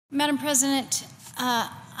Madam President,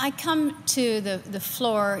 I come to the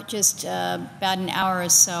floor just about an hour or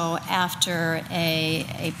so after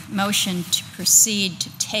a motion to proceed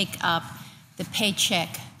to take up the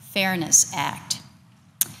Paycheck Fairness Act.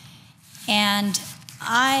 And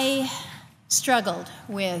I struggled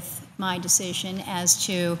with my decision as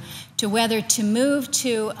to whether to move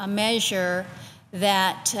to a measure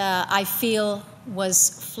that I feel was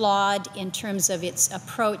flawed in terms of its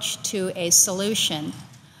approach to a solution,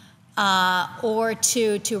 or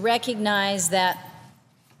to recognize that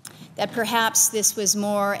perhaps this was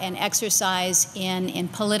more an exercise in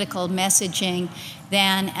political messaging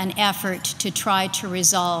than an effort to try to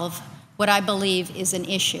resolve what I believe is an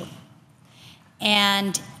issue.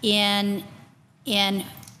 And in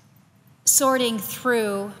sorting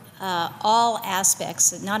through all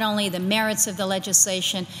aspects, not only the merits of the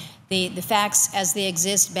legislation, the facts as they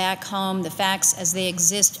exist back home, the facts as they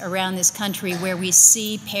exist around this country where we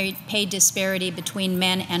see pay disparity between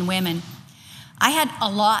men and women. I had a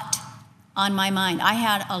lot on my mind. I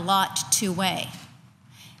had a lot to weigh.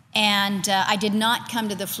 And I did not come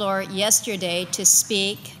to the floor yesterday to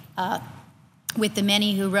speak with the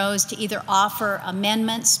many who rose to either offer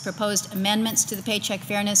amendments, proposed amendments to the Paycheck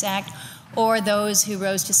Fairness Act, or those who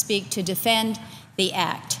rose to speak to defend the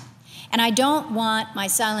act. And I don't want my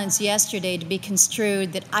silence yesterday to be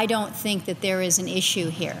construed that I don't think that there is an issue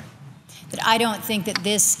here, that I don't think that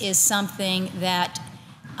this is something that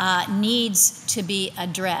needs to be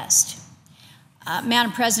addressed.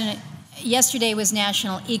 Madam President, yesterday was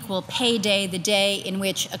National Equal Pay Day, the day in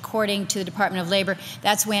which, according to the Department of Labor,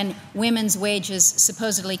 that's when women's wages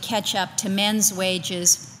supposedly catch up to men's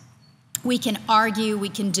wages. We can argue, we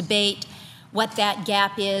can debate what that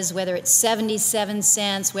gap is, whether it's 77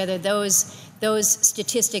 cents, whether those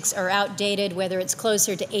statistics are outdated, whether it's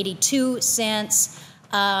closer to 82 cents,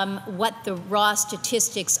 what the raw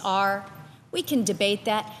statistics are. We can debate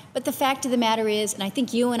that, but the fact of the matter is, and I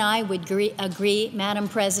think you and I would agree, Madam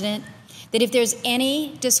President, that if there's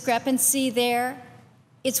any discrepancy there,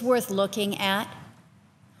 it's worth looking at.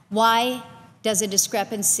 Why does a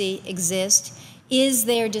discrepancy exist? Is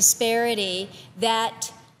there disparity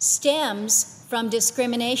that stems from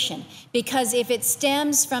discrimination? Because if it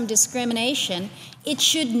stems from discrimination, it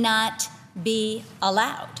should not be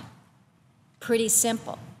allowed. Pretty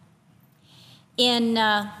simple. In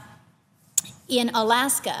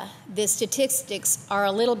Alaska, the statistics are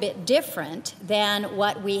a little bit different than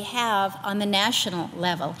what we have on the national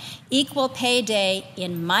level. Equal Pay Day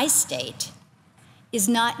in my state is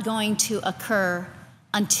not going to occur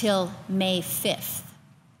until May 5th.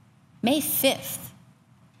 May 5th.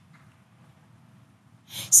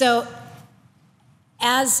 So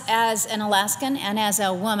as an Alaskan and as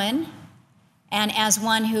a woman and as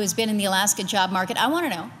one who has been in the Alaska job market, I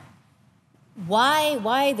want to know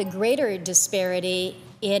why the greater disparity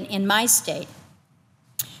in my state.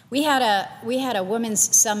 We had a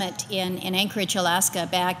women's summit in Anchorage, Alaska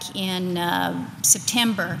back in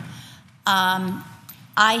September.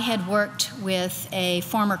 I had worked with a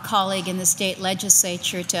former colleague in the state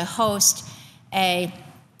legislature to host a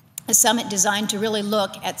summit designed to really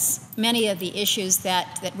look at many of the issues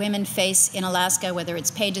that women face in Alaska, whether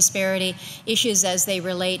it's pay disparity, issues as they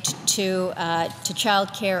relate to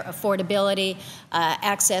child care affordability,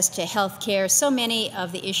 access to health care, so many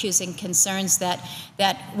of the issues and concerns that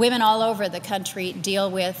women all over the country deal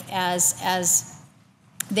with as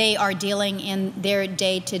they are dealing in their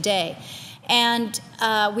day-to-day. And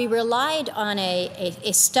we relied on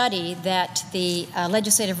a study that the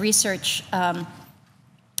Legislative Research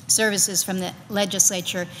Services from the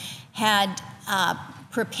legislature had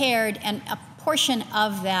prepared, and a portion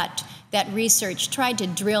of that research tried to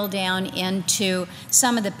drill down into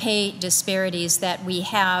some of the pay disparities that we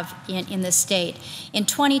have in the state. In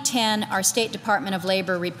 2010, our State Department of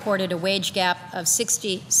Labor reported a wage gap of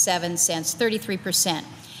 67 cents, 33%.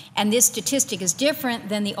 And this statistic is different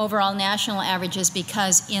than the overall national averages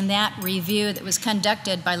because in that review that was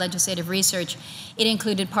conducted by Legislative Research, it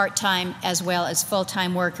included part-time as well as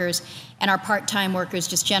full-time workers, and our part-time workers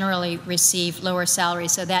just generally receive lower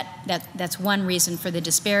salaries, so that's one reason for the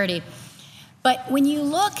disparity. But when you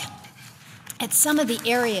look at some of the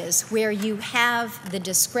areas where you have the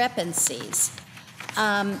discrepancies,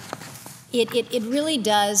 it really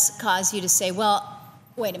does cause you to say, well,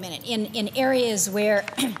 wait a minute, in areas where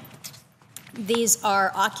these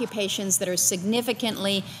are occupations that are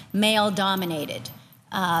significantly male-dominated,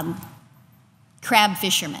 crab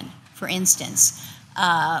fishermen, for instance,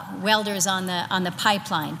 welders on the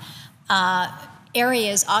pipeline,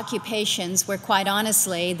 areas, occupations where, quite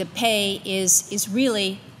honestly, the pay is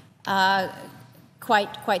really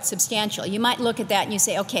quite substantial. You might look at that and you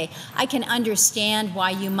say, okay, I can understand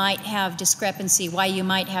why you might have discrepancy, why you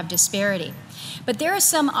might have disparity. But there are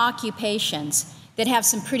some occupations that have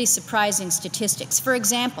some pretty surprising statistics. For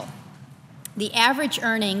example, the average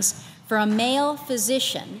earnings for a male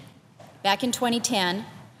physician back in 2010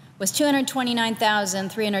 was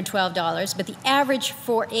 $229,312, but the average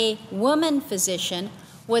for a woman physician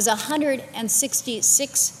was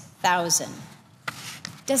 $166,000.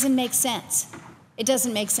 Doesn't make sense. It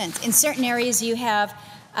doesn't make sense. In certain areas, you have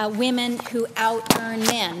women who out-earn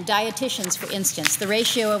men. Dietitians, for instance, the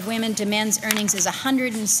ratio of women to men's earnings is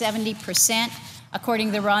 170%, according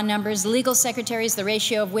to the raw numbers. Legal secretaries, the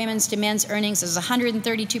ratio of women's to men's earnings is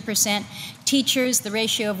 132%. Teachers, the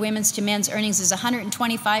ratio of women's to men's earnings is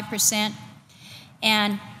 125%.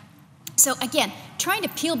 And so, again, trying to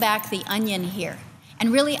peel back the onion here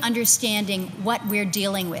and really understanding what we're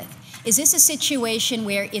dealing with. Is this a situation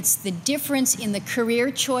where it's the difference in the career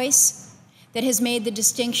choice that has made the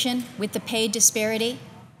distinction with the pay disparity?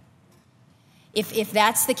 If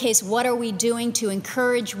that's the case, what are we doing to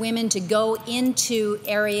encourage women to go into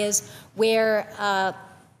areas where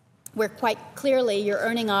quite clearly your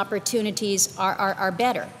earning opportunities are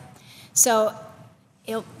better? So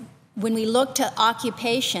when we look to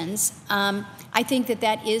occupations, I think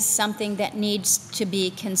that is something that needs to be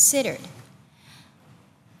considered.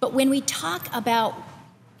 But when we talk about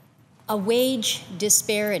a wage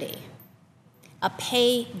disparity, a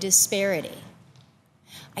pay disparity,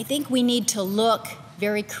 I think we need to look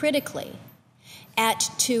very critically as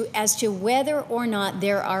to whether or not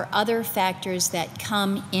there are other factors that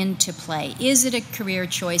come into play. Is it a career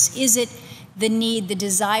choice? Is it the need, the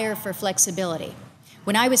desire for flexibility?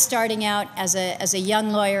 When I was starting out as a young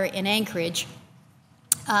lawyer in Anchorage,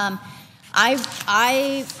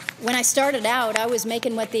 when I started out, I was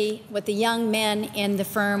making what the young men in the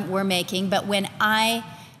firm were making. But when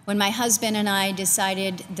my husband and I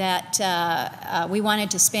decided that I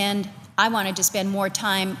wanted to spend more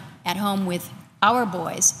time at home with our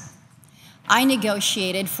boys, I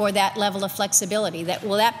negotiated for that level of flexibility.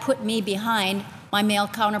 That put me behind my male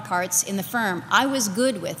counterparts in the firm. I was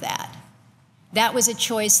good with that. That was a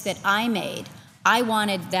choice that I made. I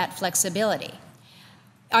wanted that flexibility.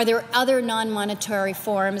 Are there other non-monetary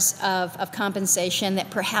forms of compensation that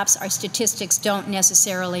perhaps our statistics don't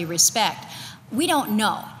necessarily respect? We don't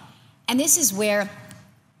know. And this is where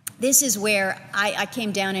I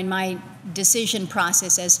came down in my decision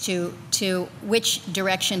process as to which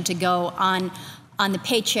direction to go on the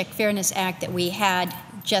Paycheck Fairness Act that we had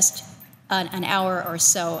just an hour or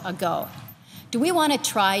so ago. Do we want to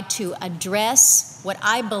try to address what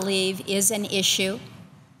I believe is an issue,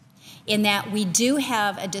 in that we do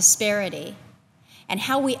have a disparity, and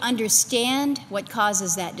how we understand what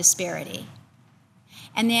causes that disparity,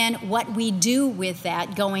 and then what we do with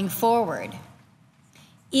that going forward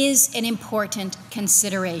is an important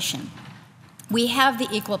consideration. We have the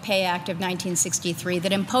Equal Pay Act of 1963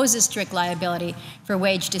 that imposes strict liability for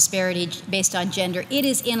wage disparity based on gender. It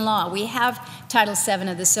is in law. We have Title VII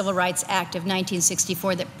of the Civil Rights Act of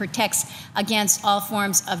 1964 that protects against all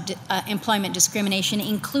forms of employment discrimination,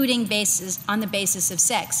 including on the basis of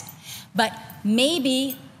sex. But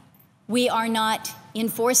maybe we are not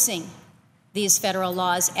enforcing these federal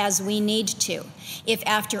laws as we need to. If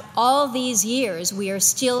after all these years we are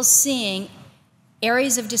still seeing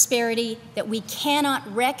areas of disparity that we cannot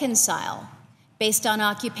reconcile based on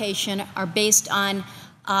occupation or based on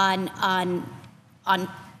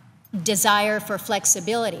desire for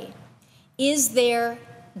flexibility, does there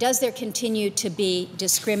continue to be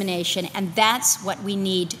discrimination? And that's what we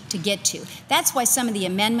need to get to. That's why some of the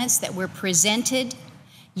amendments that were presented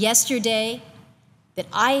yesterday that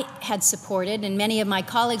I had supported and many of my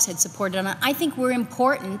colleagues had supported, I think were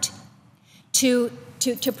important to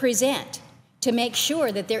present, to make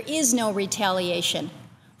sure that there is no retaliation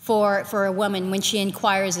for a woman when she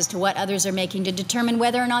inquires as to what others are making, to determine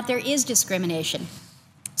whether or not there is discrimination.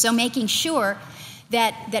 So making sure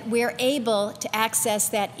that we're able to access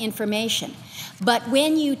that information. But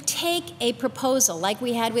when you take a proposal like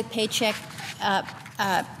we had with Paycheck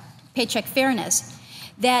Fairness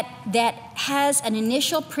that has an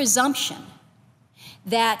initial presumption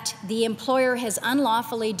that the employer has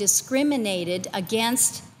unlawfully discriminated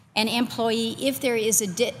against an employee if there is a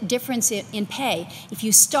difference in pay, if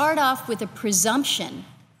you start off with a presumption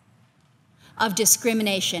of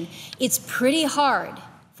discrimination, it's pretty hard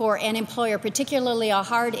for an employer, particularly a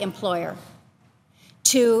hard employer,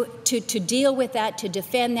 to deal with that, to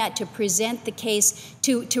defend that, to present the case,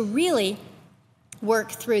 to really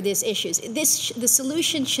work through these issues. The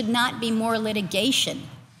solution should not be more litigation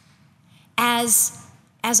as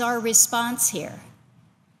our response here.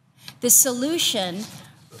 The solution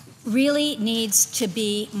really needs to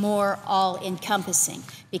be more all-encompassing,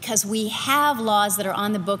 because we have laws that are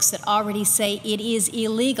on the books that already say it is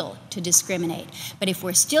illegal to discriminate. But if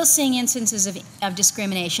we're still seeing instances of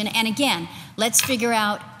discrimination, and again, let's figure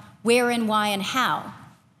out where and why and how,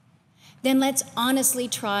 then let's honestly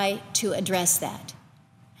try to address that,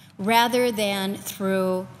 rather than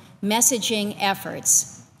through messaging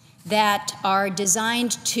efforts that are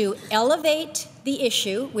designed to elevate the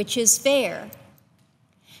issue, which is fair,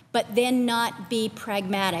 but then not be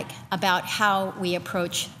pragmatic about how we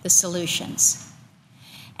approach the solutions.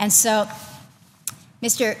 And so,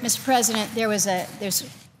 Mr. President, there's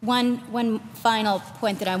one final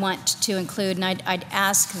point that I want to include, and I'd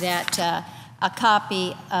ask that a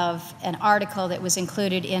copy of an article that was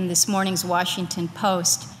included in this morning's Washington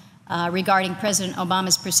Post regarding President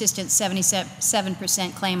Obama's persistent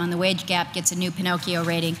 77% claim on the wage gap gets a new Pinocchio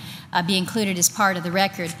rating be included as part of the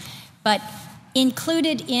record. But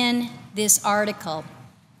included in this article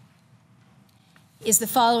is the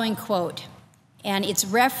following quote, and it's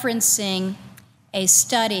referencing a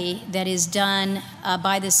study that is done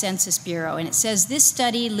by the Census Bureau, and it says, "This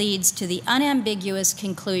study leads to the unambiguous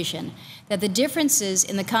conclusion that the differences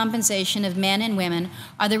in the compensation of men and women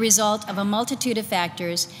are the result of a multitude of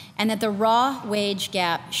factors, and that the raw wage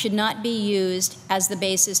gap should not be used as the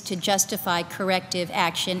basis to justify corrective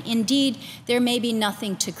action. Indeed, there may be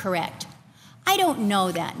nothing to correct." I don't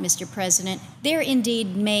know that, Mr. President. There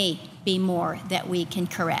indeed may be more that we can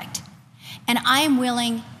correct. And I am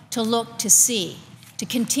willing to look to see, to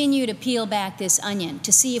continue to peel back this onion,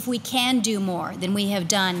 to see if we can do more than we have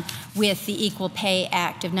done with the Equal Pay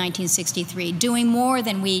Act of 1963, doing more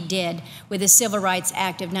than we did with the Civil Rights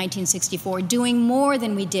Act of 1964, doing more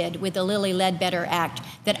than we did with the Lilly Ledbetter Act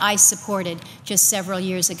that I supported just several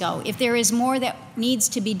years ago. If there is more that needs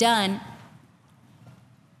to be done,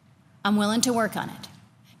 I'm willing to work on it,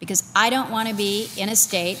 because I don't want to be in a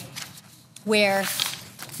state where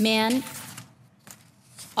men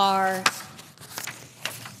are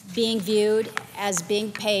being viewed as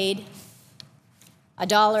being paid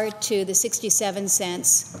 $1 to the 67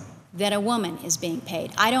 cents that a woman is being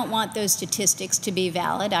paid. I don't want those statistics to be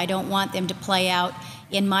valid. I don't want them to play out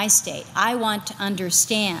in my state. I want to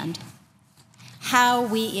understand how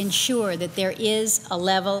we ensure that there is a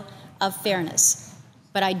level of fairness.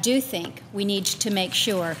 But I do think we need to make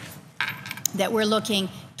sure that we're looking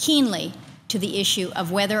keenly to the issue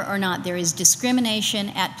of whether or not there is discrimination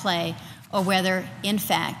at play, or whether, in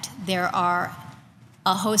fact, there are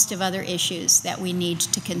a host of other issues that we need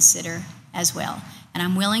to consider as well. And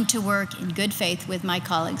I'm willing to work in good faith with my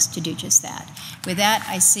colleagues to do just that. With that,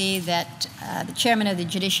 I see that the chairman of the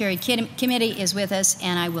Judiciary Committee is with us,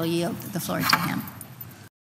 and I will yield the floor to him.